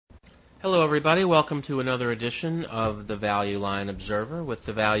Hello, everybody. Welcome to another edition of the Value Line Observer with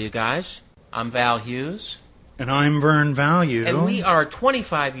the Value Guys. I'm Val Hughes. And I'm Vern Value. And we are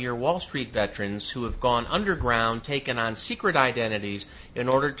 25-year Wall Street veterans who have gone underground, taken on secret identities in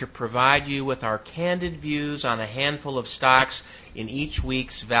order to provide you with our candid views on a handful of stocks in each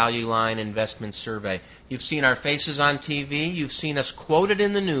week's Value Line Investment Survey. You've seen our faces on TV, you've seen us quoted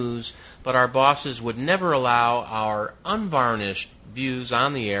in the news, but our bosses would never allow our unvarnished views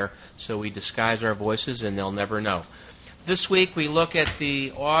on the air, so we disguise our voices and they'll never know. This week we look at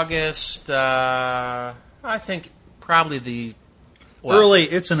the August, I think probably the...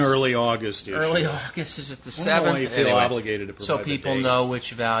 It's an early August issue. Early August, is it the 7th? I don't know why you feel obligated to provide so people know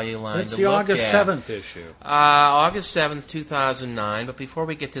which value line it's to look at. It's the August 7th issue. August 7th, 2009. But before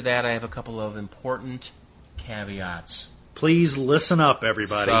we get to that, I have a couple of important caveats. Please listen up,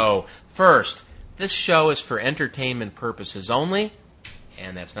 everybody. So, first, this show is for entertainment purposes only,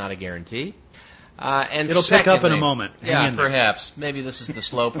 and that's not a guarantee. And it'll pick up in a moment. Yeah, perhaps. Maybe this is the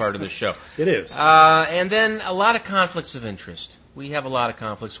slow part of the show. It is. And then a lot of conflicts of interest. We have a lot of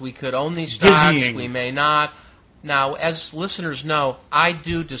conflicts. We could own these stocks. Dizzying. We may not. Now, as listeners know, I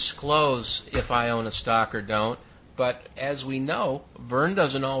do disclose if I own a stock or don't. But as we know, Vern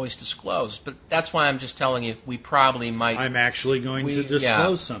doesn't always disclose. But that's why I'm just telling you, we probably might. I'm actually going to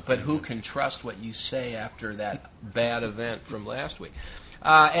disclose something. But who can trust what you say after that bad event from last week?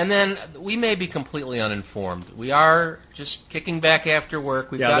 And then we may be completely uninformed. We are just kicking back after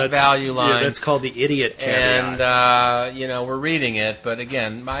work. We've got Value Line. Yeah, that's called the idiot caveat. And, we're reading it. But,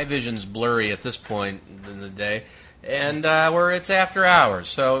 again, my vision's blurry at this point in the day. And it's after hours.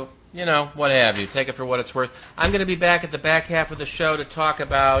 So, what have you. Take it for what it's worth. I'm going to be back at the back half of the show to talk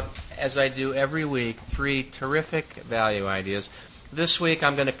about, as I do every week, 3 terrific value ideas. This week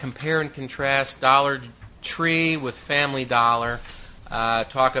I'm going to compare and contrast Dollar Tree with Family Dollar.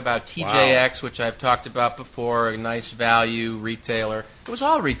 Talk about TJX, which I've talked about before, a nice value retailer. It was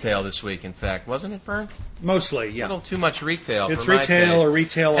all retail this week, in fact, wasn't it, Vern? Mostly, yeah. A little too much retail. It's for my retail taste. or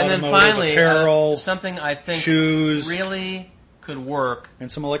retail, and automotive, then finally, apparel, something I think shoes, really could work. And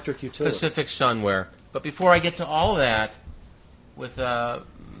some electric utilities. Pacific Sunwear. But before I get to all of that, with a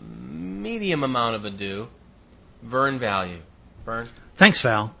medium amount of ado, Vern Value. Vern? Thanks,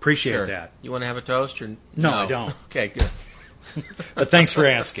 Val. Appreciate that. You want to have a toast? Or no, I don't. Okay, good. But thanks for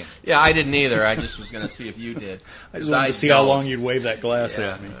asking. Yeah, I didn't either. I just was going to see if you did. I just wanted to see how long you'd wave that glass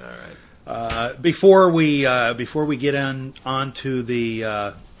at me. All right. Before we get onto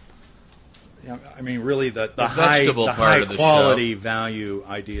the, really the high quality value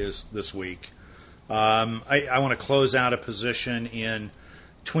ideas this week, I want to close out a position in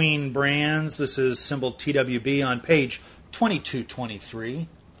Tween Brands. This is symbol TWB on page 2223.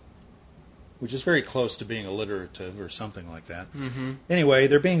 Which is very close to being alliterative or something like that. Mm-hmm. Anyway,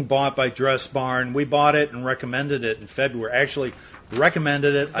 they're being bought by Dress Barn. We bought it and recommended it in February. Actually,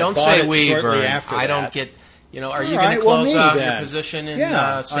 recommended it. Don't I bought say it we, shortly Vern. after I that. don't get... are you going to close out your position in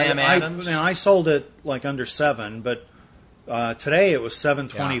Sam Adams? I sold it like under 7, but today it was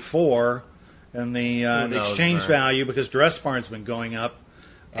 7.24, and the exchange value, because Dress Barn's been going up.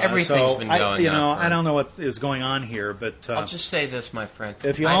 Everything's been going up. I don't know what is going on here, but I'll just say this, my friend.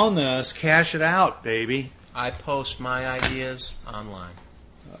 If you own this, cash it out, baby. I post my ideas online.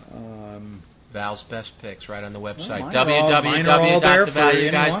 Val's Best Picks right on the website.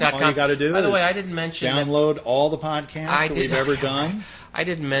 www.thevalueguys.com. All you got to do By the way, I didn't mention download all the podcasts that we've ever done. I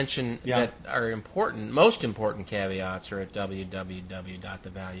didn't mention that our most important caveats are at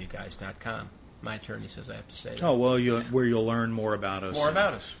www.thevalueguys.com. My attorney says I have to say that. Oh, well, where you'll learn more about us. More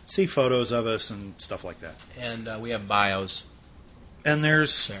about us. See photos of us and stuff like that. And we have bios. And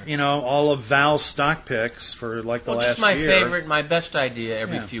there's, all of Val's stock picks for like the last year. Just my favorite, my best idea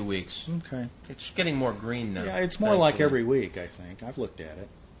every few weeks. Okay. It's getting more green now. Yeah, it's more like every week, I think. I've looked at it.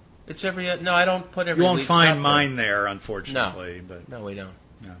 It's no, I don't put every week. You won't find mine there, unfortunately. No, we don't.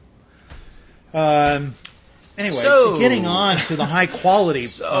 No. Anyway, getting on to the high-quality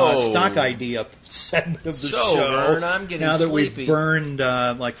stock idea segment of the show. Vern, I'm getting now that sleepy. We've burned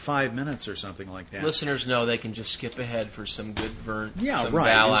like 5 minutes or something like that. Listeners know they can just skip ahead for some good Vern, some right.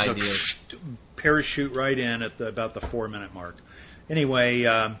 Val ideas. Parachute right in at about the 4-minute mark. Anyway,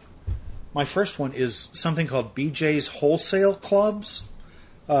 my first one is something called BJ's Wholesale Clubs.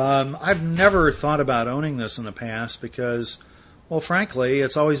 I've never thought about owning this in the past because... Well, frankly,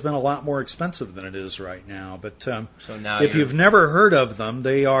 it's always been a lot more expensive than it is right now. But if you've never heard of them,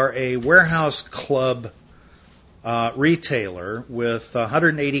 they are a warehouse club retailer with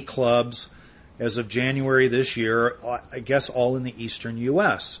 180 clubs as of January this year, I guess all in the eastern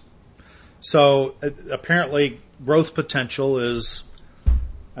U.S. So apparently growth potential is,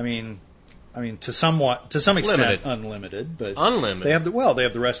 I mean, to some extent, Limited. unlimited, but Unlimited. They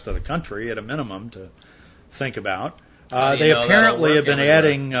have the rest of the country at a minimum to think about. How do you They know apparently have that'll been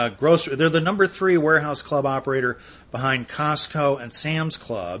work adding grocery. They're the number 3 warehouse club operator behind Costco and Sam's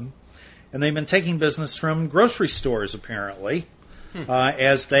Club, and they've been taking business from grocery stores apparently,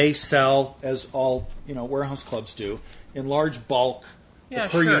 as they sell, as all warehouse clubs do, in large bulk. Yeah, the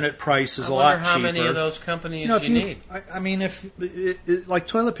per sure. unit price is I a wonder lot how cheaper. many of those companies If you need. I mean, if like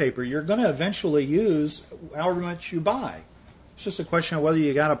toilet paper, you're going to eventually use however much you buy. It's just a question of whether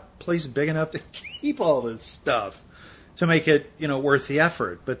you got a place big enough to keep all this stuff to make it worth the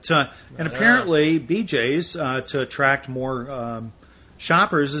effort. But and apparently BJ's to attract more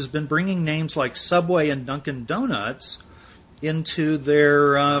shoppers has been bringing names like Subway and Dunkin' Donuts into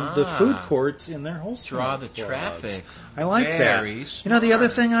their the food courts in their wholesale Draw the clubs. traffic. I like Very that. smart. The other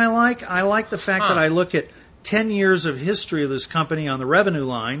thing I like the fact that I look at 10 years of history of this company on the revenue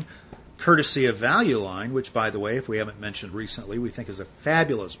line, courtesy of Value Line, which, by the way, if we haven't mentioned recently, we think is a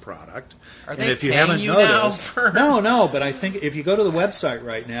fabulous product. Are and they if you paying haven't you noticed, now no, but I think if you go to the website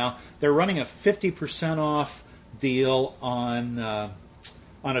right now, they're running a 50% off deal on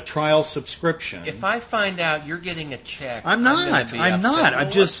a trial subscription. If I find out you're getting a check, I'm not. gonna be I'm upset. not. Well,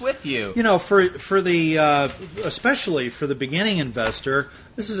 I'm just what's with you. For the especially for the beginning investor,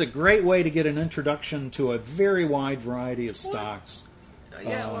 this is a great way to get an introduction to a very wide variety of stocks.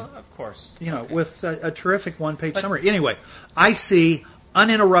 Well, of course. Okay. With a terrific one-page summary. Anyway, I see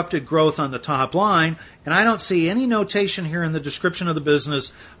uninterrupted growth on the top line, and I don't see any notation here in the description of the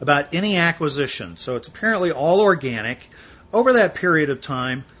business about any acquisition. So it's apparently all organic. Over that period of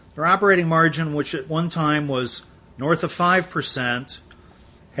time, their operating margin, which at one time was north of 5%,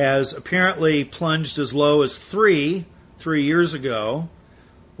 has apparently plunged as low as 3 years ago,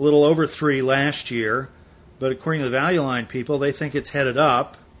 a little over 3 last year. But according to the Value Line people, they think it's headed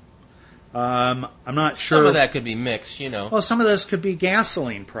up. I'm not sure. Some of that could be mixed, Well, some of this could be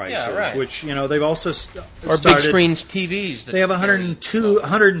gasoline prices, Yeah, right. which they've also Or started. big screens TVs. They have 102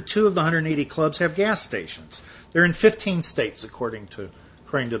 of the 180 clubs have gas stations. They're in 15 states, according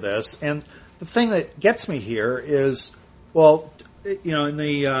to this. And the thing that gets me here is, in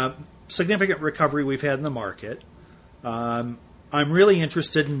the significant recovery we've had in the market, I'm really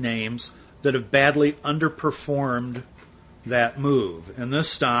interested in names that have badly underperformed that move. And this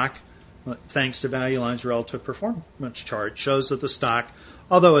stock, thanks to Value Line's relative performance chart, shows that the stock,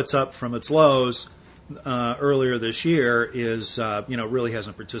 although it's up from its lows earlier this year, is really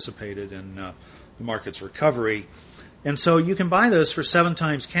hasn't participated in the market's recovery. And so you can buy this for 7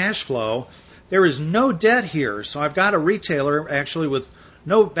 times cash flow. There is no debt here, so I've got a retailer actually with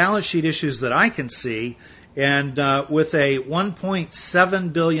no balance sheet issues that I can see, and with a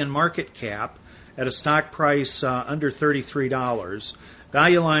 $1.7 billion market cap at a stock price under $33.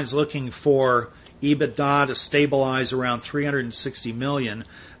 Value Line's looking for EBITDA to stabilize around $360 million.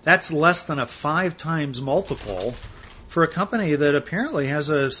 That's less than a 5 times multiple for a company that apparently has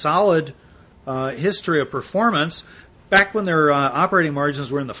a solid history of performance. Back when their operating margins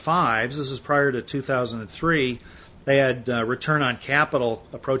were in the 5s, this is prior to 2003, they had return on capital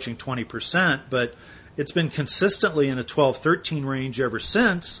approaching 20%, but it's been consistently in a 12-13 range ever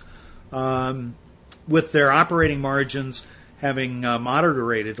since, with their operating margins having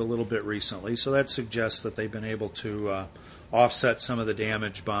moderated a little bit recently. So that suggests that they've been able to offset some of the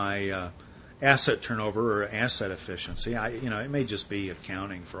damage by asset turnover or asset efficiency. It may just be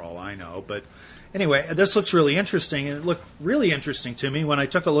accounting for all I know, but anyway, this looks really interesting, and it looked really interesting to me when I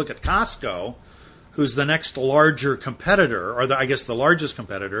took a look at Costco, who's the next larger competitor, or the largest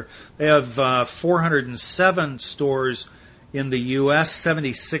competitor. They have 407 stores in the U.S.,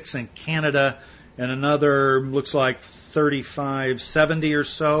 76 in Canada, and another, looks like 35, 70 or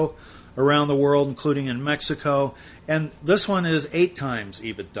so around the world, including in Mexico. And this one is 8 times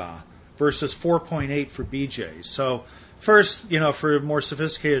EBITDA versus 4.8 for BJ's. So first, for a more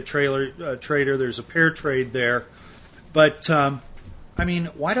sophisticated trader, there's a pair trade there. But,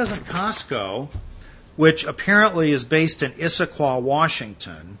 why doesn't Costco, which apparently is based in Issaquah,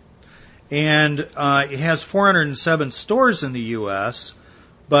 Washington, and it has 407 stores in the U.S.,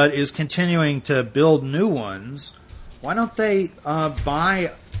 but is continuing to build new ones, why don't they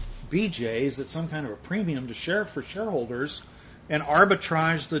buy BJ's at some kind of a premium to share for shareholders and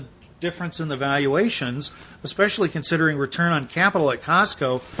arbitrage the difference in the valuations, especially considering return on capital at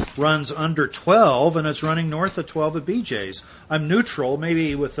Costco runs under 12 and it's running north of 12 at BJ's. I'm neutral,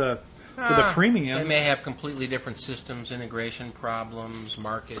 maybe with a premium. They may have completely different systems, integration problems,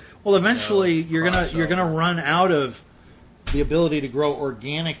 market. Well, eventually you're gonna run out of the ability to grow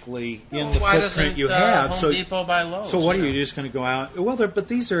organically in the why footprint you doesn't have. Home Depot buy Lowe's? So what are you just going to go out? Well, but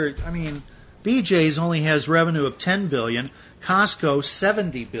these are, BJ's only has revenue of $10 billion. Costco,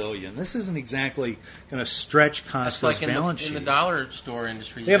 $70 billion. This isn't exactly going to stretch Costco's balance sheet. In the dollar store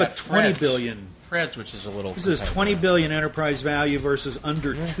industry, they have a $20 billion. Fred's, which is a little. This is $20 billion enterprise value versus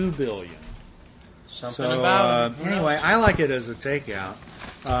under $2 billion. Something about it. Anyway, I like it as a takeout.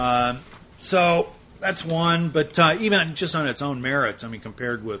 So that's one, but even just on its own merits, I mean,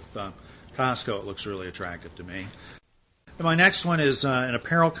 compared with Costco, it looks really attractive to me. And my next one is an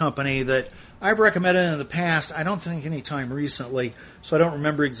apparel company that I've recommended in the past. I don't think any time recently, so I don't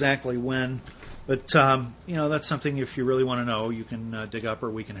remember exactly when. But, that's something if you really want to know, you can dig up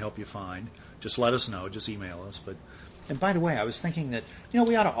or we can help you find. Just let us know. Just email us. And by the way, I was thinking that,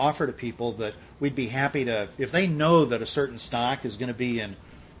 we ought to offer to people that we'd be happy to, if they know that a certain stock is going to be in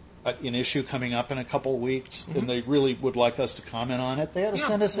an issue coming up in a couple of weeks, and they really would like us to comment on it, they ought to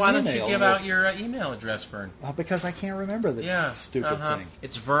send us an email. Why don't you give out your email address, Vern? Because I can't remember the stupid thing.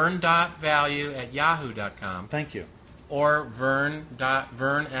 It's vern.value@yahoo.com. Thank you. Or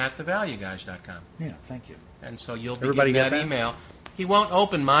vern@thevalueguys.com. Yeah, thank you. And so you'll be getting that email. He won't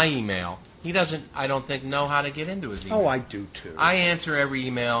open my email. He doesn't, I don't think, know how to get into his email. Oh, I do too. I answer every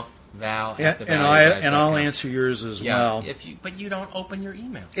email. And I'll answer yours as well. But you don't open your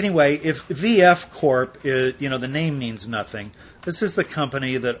email. Anyway, if VF Corp, is, the name means nothing. This is the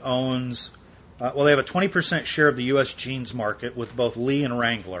company that owns, they have a 20% share of the U.S. jeans market with both Lee and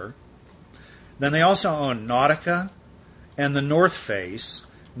Wrangler. Then they also own Nautica and the North Face.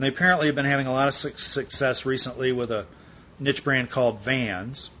 And they apparently have been having a lot of success recently with a niche brand called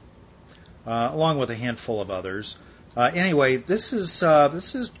Vans, along with a handful of others. Anyway, this is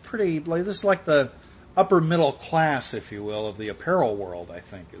pretty. This is like the upper middle class, if you will, of the apparel world. I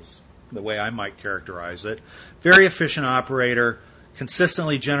think is the way I might characterize it. Very efficient operator,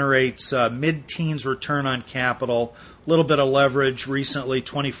 consistently generates mid-teens return on capital. A little bit of leverage recently,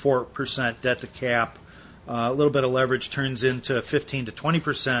 24% debt to cap. A little bit of leverage turns into 15 to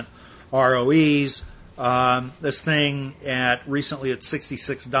 20% ROEs. This thing recently at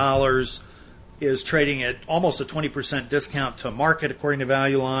 $66. Is trading at almost a 20% discount to market, according to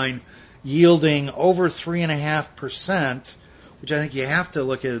Value Line, yielding over 3.5%, which I think you have to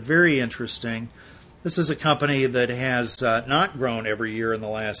look at. Very interesting. This is a company that has not grown every year in the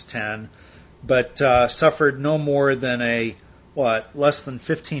last 10, but suffered no more than less than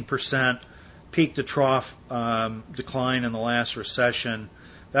 15% peak to trough decline in the last recession.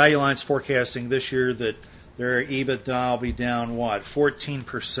 Value Line's forecasting this year that their EBITDA will be down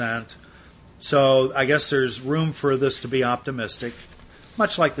 14%. So I guess there's room for this to be optimistic,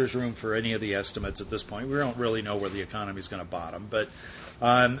 much like there's room for any of the estimates at this point. We don't really know where the economy is going to bottom. But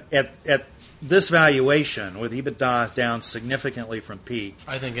at this valuation, with EBITDA down significantly from peak,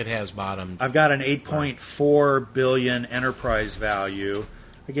 I think it has bottomed. I've got an $8.4 billion enterprise value,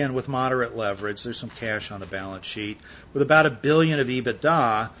 again with moderate leverage. There's some cash on the balance sheet, with about $1 billion of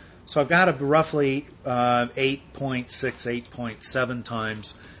EBITDA. So I've got a roughly 8.6, 8.7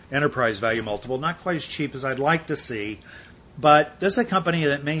 times enterprise value multiple. Not quite as cheap as I'd like to see, but this is a company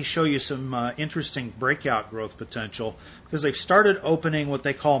that may show you some interesting breakout growth potential because they've started opening what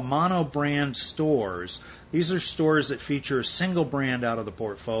they call mono-brand stores. These are stores that feature a single brand out of the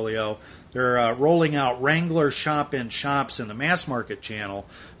portfolio. They're rolling out Wrangler shop-in-shops in the mass market channel,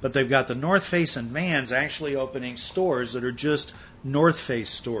 but they've got the North Face and Vans actually opening stores that are just North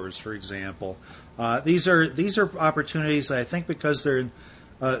Face stores, for example. These are opportunities that I think because they're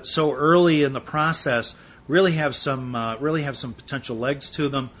so early in the process, really have some potential legs to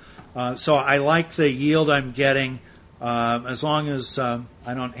them. So I like the yield I'm getting, as long as I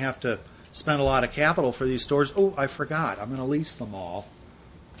don't have to spend a lot of capital for these stores. Oh, I forgot. I'm going to lease them all.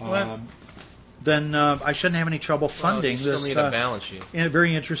 Then I shouldn't have any trouble funding you still this. Need a balance sheet. A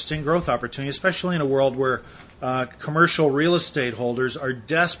very interesting growth opportunity, especially in a world where commercial real estate holders are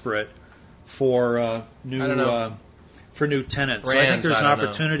desperate for new tenants. Brands, so I think there's an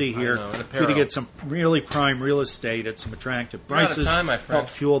opportunity here for you to get some really prime real estate at some attractive prices, help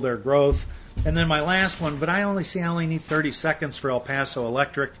fuel their growth. And then my last one, but I only need 30 seconds for El Paso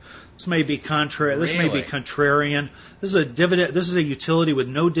Electric. This may be contrary. This may be contrarian. This is a dividend. This is a utility with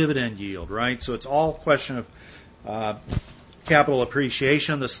no dividend yield, right? So it's all a question of capital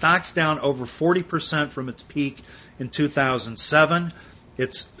appreciation. The stock's down over 40% from its peak in 2007.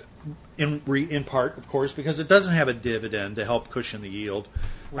 It's in part, of course, because it doesn't have a dividend to help cushion the yield.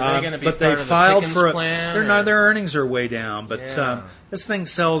 Were they going to be but part they of filed the for it. plan? Their earnings are way down, but this thing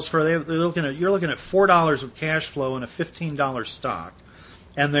sells for you're looking at $4 of cash flow in a $15 stock,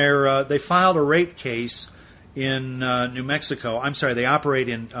 and they filed a rate case in New Mexico. I'm sorry, they operate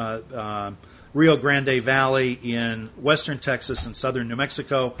in Rio Grande Valley in western Texas and southern New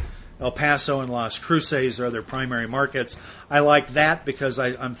Mexico. El Paso and Las Cruces are their primary markets. I like that because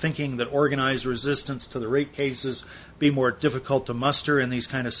I'm thinking that organized resistance to the rate cases be more difficult to muster in these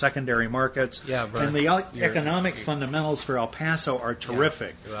kind of secondary markets. Yeah, Vern, and the economic fundamentals for El Paso are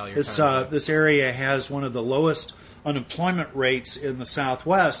terrific. Yeah. Well, this area has one of the lowest unemployment rates in the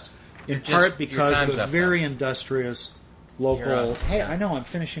Southwest, in part because of a very industrious local. Hey, I know I'm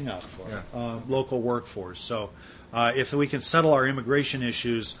finishing up. Local workforce. So, if we can settle our immigration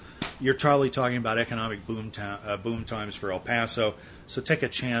issues, you're totally talking about economic boom times for El Paso. So take a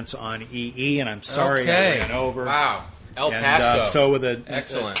chance on EE, and I'm sorry I ran over. Wow, El Paso. So with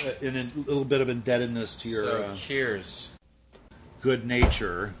excellent, a little bit of indebtedness to your cheers, good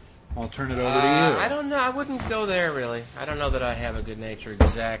nature, I'll turn it over to you. I don't know. I wouldn't go there really. I don't know that I have a good nature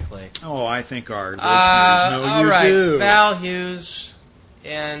exactly. Oh, I think our listeners know all you right. do. Val Hughes,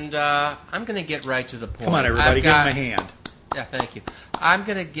 and I'm going to get right to the point. Come on, everybody, give him a hand. Yeah, thank you. I'm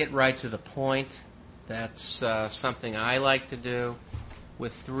going to get right to the point. That's something I like to do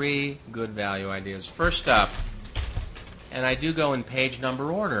with 3 good value ideas. First up, and I do go in page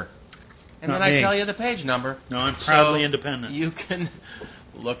number order, and then I tell you the page number. No, I'm proudly independent. You can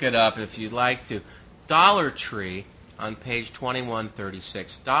look it up if you'd like to. Dollar Tree on page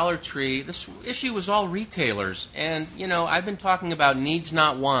 2136. Dollar Tree, this issue was all retailers, and, I've been talking about needs,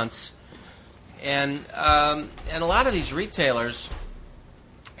 not wants, and a lot of these retailers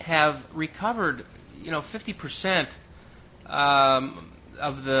have recovered, 50%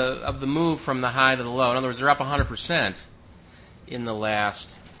 of the move from the high to the low. In other words, they're up 100% in the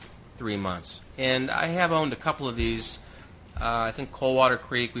last 3 months. And I have owned a couple of these. I think Coldwater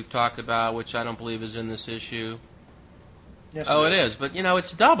Creek we've talked about, which I don't believe is in this issue. Yes, it is. But,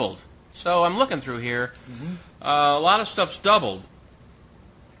 it's doubled. So I'm looking through here. Mm-hmm. A lot of stuff's doubled,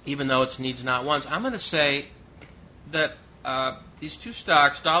 even though it's needs, not wants. I'm going to say that these 2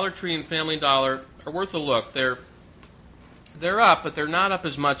 stocks, Dollar Tree and Family Dollar, are worth a look. They're up, but they're not up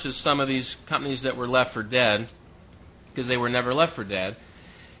as much as some of these companies that were left for dead, because they were never left for dead.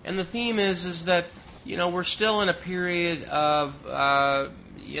 And the theme is that we're still in a period of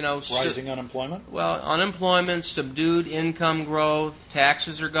rising unemployment. Well, unemployment, subdued income growth,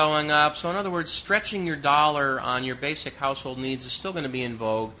 taxes are going up. So in other words, stretching your dollar on your basic household needs is still going to be in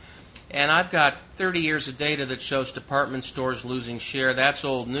vogue. And I've got 30 years of data that shows department stores losing share. That's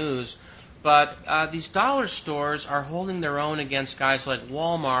old news. But these dollar stores are holding their own against guys like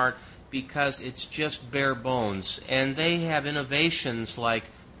Walmart because it's just bare bones. And they have innovations like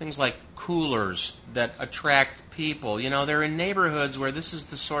things like coolers that attract people. They're in neighborhoods where this is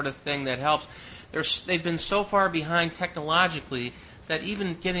the sort of thing that helps. They've been so far behind technologically that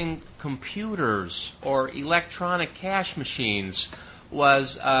even getting computers or electronic cash machines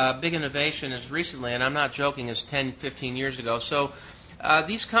was a big innovation as recently, and I'm not joking, as 10, 15 years ago. So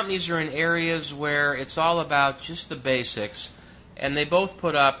these companies are in areas where it's all about just the basics, and they both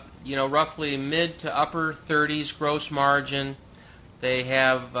put up, roughly mid to upper 30s gross margin. They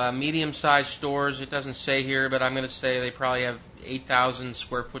have medium-sized stores. It doesn't say here, but I'm going to say they probably have 8,000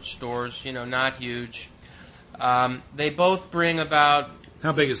 square foot stores, not huge. They both bring about...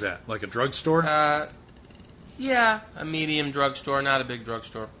 How big is that? Like a drugstore? Yeah, a medium drugstore, not a big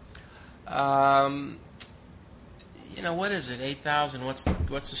drugstore. What is it? 8,000. What's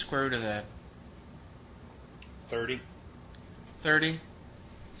the square root of that? 30. 30?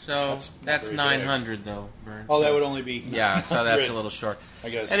 So that's 900, though, Vern. Oh, that would only be... Yeah, so that's a little short. I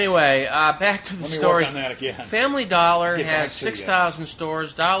guess. Anyway, back to the stories. Let me work on that again. Family Dollar has 6,000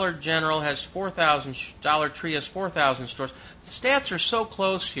 stores. Dollar General has 4,000. Dollar Tree has 4,000 stores. The stats are so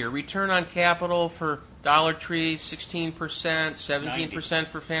close here. Return on capital for Dollar Tree, 16%, 17%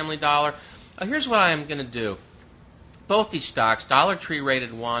 for Family Dollar. Here's what I'm going to do. Both these stocks, Dollar Tree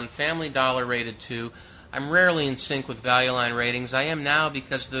rated 1, Family Dollar rated 2. I'm rarely in sync with Value Line ratings. I am now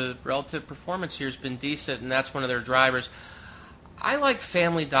because the relative performance here has been decent, and that's one of their drivers. I like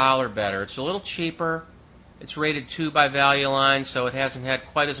Family Dollar better. It's a little cheaper. It's rated 2 by Value Line, so it hasn't had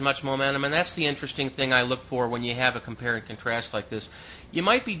quite as much momentum, and that's the interesting thing I look for when you have a compare and contrast like this. You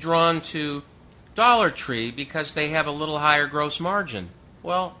might be drawn to Dollar Tree because they have a little higher gross margin.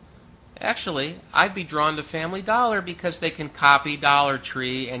 Well, actually, I'd be drawn to Family Dollar because they can copy Dollar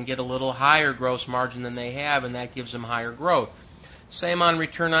Tree and get a little higher gross margin than they have, and that gives them higher growth. Same on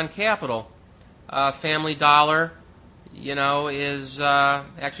return on capital. Family Dollar, is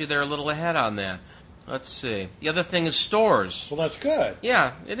actually they're a little ahead on that. Let's see. The other thing is stores. Well, that's good.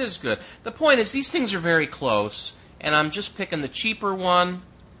 Yeah, it is good. The point is these things are very close, and I'm just picking the cheaper one.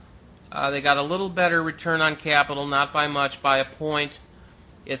 They got a little better return on capital, not by much, by a point.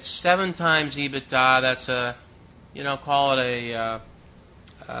 It's 7 times EBITDA. That's call it a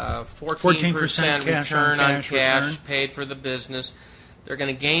 14% return on cash return. paid for the business. They're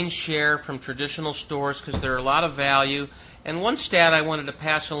going to gain share from traditional stores because they're a lot of value. And one stat I wanted to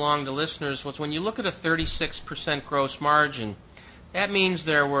pass along to listeners was when you look at a 36% gross margin, that means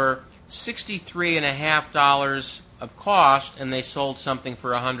there were $63.50 of cost, and they sold something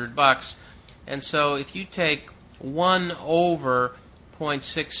for $100. And so if you take 1 over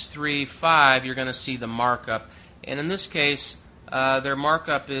 0.635, you're going to see the markup. And in this case, their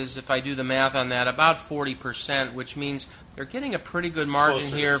markup is, if I do the math on that, about 40%, which means they're getting a pretty good margin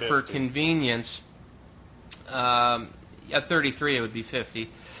Closer here to for 50. convenience. At 33, it would be 50.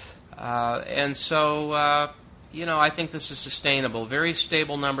 And so, I think this is sustainable. Very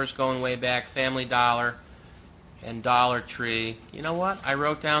stable numbers going way back. Family Dollar and Dollar Tree. You know what? I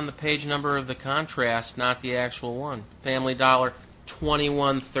wrote down the page number of the contrast, not the actual one. Family Dollar,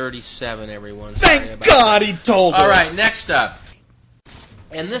 2137, everyone. Thank God he told us. All right, next up.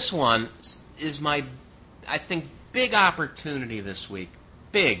 And this one is my, I think, big opportunity this week.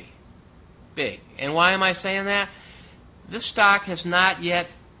 Big. And why am I saying that? This stock has not yet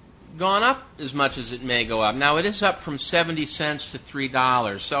gone up as much as it may go up. Now, it is up from 70 cents to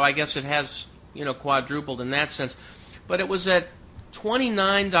 $3, so I guess it has, quadrupled in that sense. But it was at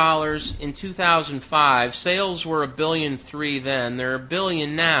 $29 in 2005. Sales were $1.3 billion then. They're $1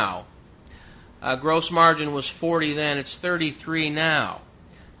 billion now. Gross margin was 40 then. It's 33 now.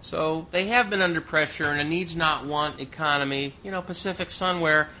 So they have been under pressure in a needs not want economy. Pacific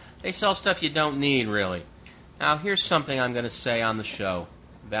Sunwear, they sell stuff you don't need, really. Now, here's something I'm going to say on the show,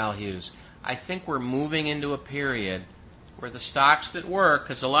 Val Hughes. I think we're moving into a period where the stocks that work,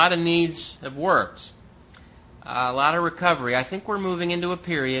 because a lot of needs have worked, a lot of recovery, I think we're moving into a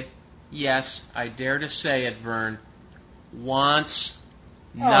period, yes, I dare to say it, Vern, wants,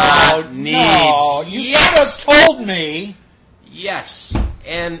 not needs. No, you yes! should have told me. Yes,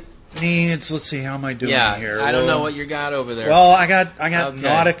 and Needs. Let's see, how am I doing here? I don't know what you got over there. Well, I got Okay.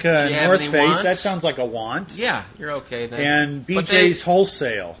 Nautica Do and you have North any Face. wants? That sounds like a want. Yeah, you're okay then. And But BJ's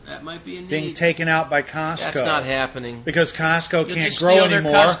Wholesale that might be a need. being taken out by Costco. That's not happening. Because Costco You'll can't just grow steal their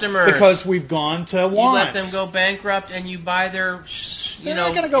anymore customers. because we've gone to You wants. let them go bankrupt and you buy their, They're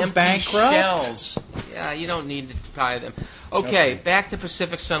not gonna go empty bankrupt. shells. Yeah, you don't need to buy them. Okay, back to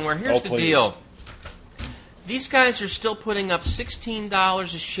Pacific Sunwear. Here's the please. deal. These guys are still putting up $16 a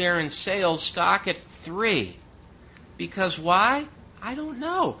share in sales, stock at $3. Because why? I don't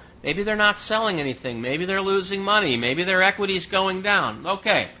know. Maybe they're not selling anything. Maybe they're losing money. Maybe their equity's going down.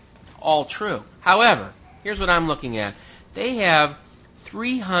 Okay, all true. However, here's what I'm looking at. They have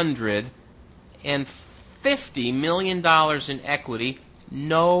 $350 million in equity,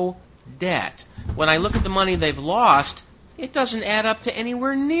 no debt. When I look at the money they've lost, it doesn't add up to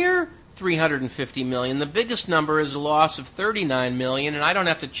anywhere near $350 million. The biggest number is a loss of $39 million, and I don't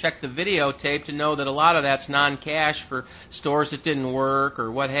have to check the videotape to know that a lot of that's non-cash for stores that didn't work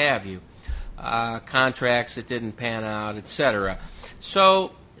or what have you, contracts that didn't pan out, etc.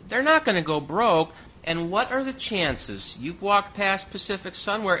 So they're not going to go broke. And what are the chances? You've walked past Pacific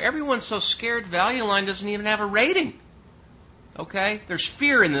Sunwear. Everyone's so scared Value Line doesn't even have a rating. Okay? There's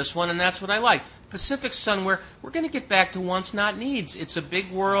fear in this one, and that's what I like. Pacific Sunwear, we're going to get back to wants, not needs. It's a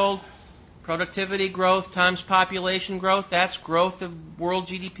big world. Productivity growth times population growth, that's growth of world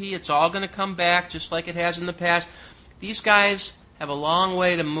GDP. It's all going to come back just like it has in the past. These guys have a long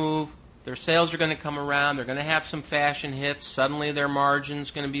way to move. Their sales are going to come around. They're going to have some fashion hits. Suddenly their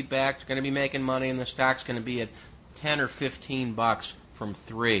margin's going to be back. They're going to be making money, and the stock's going to be at 10 or 15 bucks from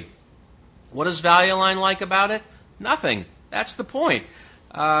 $3. What does Value Line like about it? Nothing. That's the point.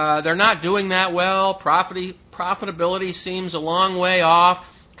 They're not doing that well. Profitability seems a long way off.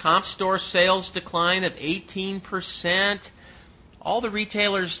 Comp store sales decline of 18%. All the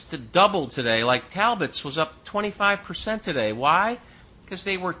retailers that doubled today, like Talbot's was up 25% today. Why? Because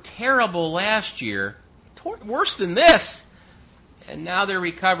they were terrible last year, worse than this. And now they're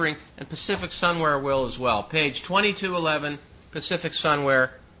recovering, and Pacific Sunwear will as well. Page 2211, Pacific Sunwear.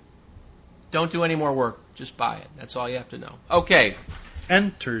 Don't do any more work. Just buy it. That's all you have to know. Okay.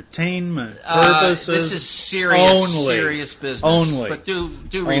 Entertainment purposes this is serious business. Only. But do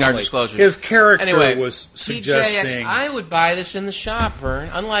read our disclosures. His character anyway, was suggesting... TJX, I would buy this in the shop, Vern.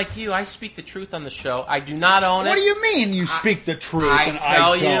 Unlike you, I speak the truth on the show. I do not own it. What do you mean you speak the truth and I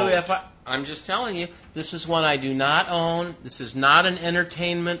tell don't? you I'm just telling you, this is one I do not own. This is not an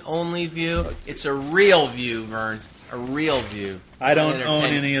entertainment-only view. It's a real view, Vern. A real view. I don't own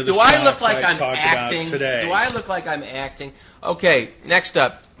any of the Do I look stocks like I I'm talked acting? about today. Do I look like I'm acting? Okay, next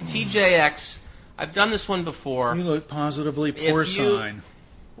up, TJX. I've done this one before. You look positively If you- porcine.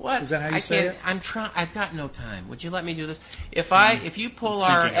 What? Is that how you say it? I'm trying. I've got no time. Would you let me do this? If you pull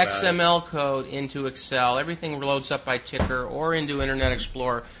our XML code into Excel, everything loads up by ticker or into Internet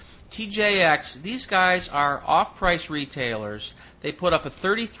Explorer. TJX, these guys are off-price retailers. They put up a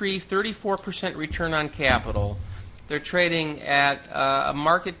 34% return on capital. They're trading at a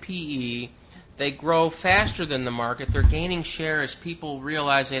market PE. They grow faster than the market. They're gaining share as people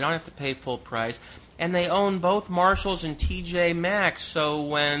realize they don't have to pay full price. And they own both Marshalls and TJ Maxx. So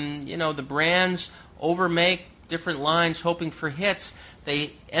when the brands overmake different lines hoping for hits,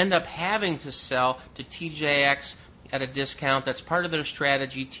 they end up having to sell to TJX at a discount. That's part of their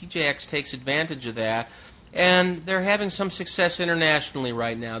strategy. TJX takes advantage of that. And they're having some success internationally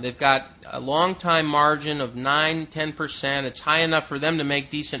right now. They've got a long-time margin of 9-10%. It's high enough for them to make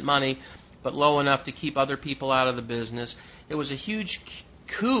decent money, but low enough to keep other people out of the business. It was a huge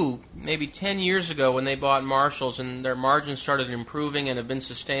coup maybe 10 years ago when they bought Marshalls, and their margins started improving and have been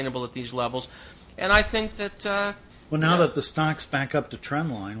sustainable at these levels. And I think that... now that the stock's back up to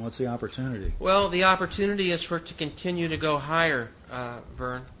trend line, what's the opportunity? Well, the opportunity is for it to continue to go higher,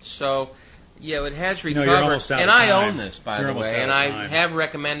 Vern. So, it has recovered. You're almost out and of I time. own this, by You're the way, and I have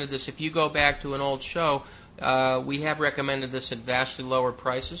recommended this. If you go back to an old show, we have recommended this at vastly lower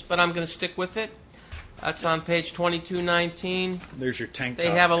prices, but I'm going to stick with it. That's on page 2219. There's your tank top. They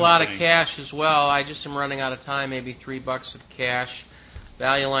have a lot of cash as well. I just am running out of time, maybe $3 of cash.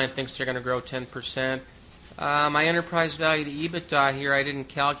 Value Line thinks they're going to grow 10%. My enterprise value to EBITDA here, I didn't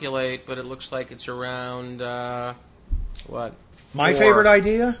calculate, but it looks like it's around, what? My favorite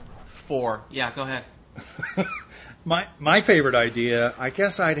idea? 4. Yeah, go ahead. My favorite idea, I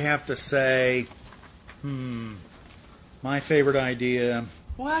guess I'd have to say, my favorite idea...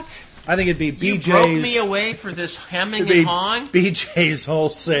 What? I think it'd be BJ's... You broke me away for this hemming and hawing? BJ's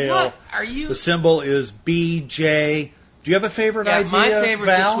Wholesale. What are you... The symbol is BJ. Do you have a favorite idea, my favorite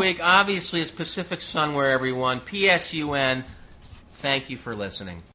Val? this week, obviously, is Pacific Sunwear, everyone. PSUN. Thank you for listening.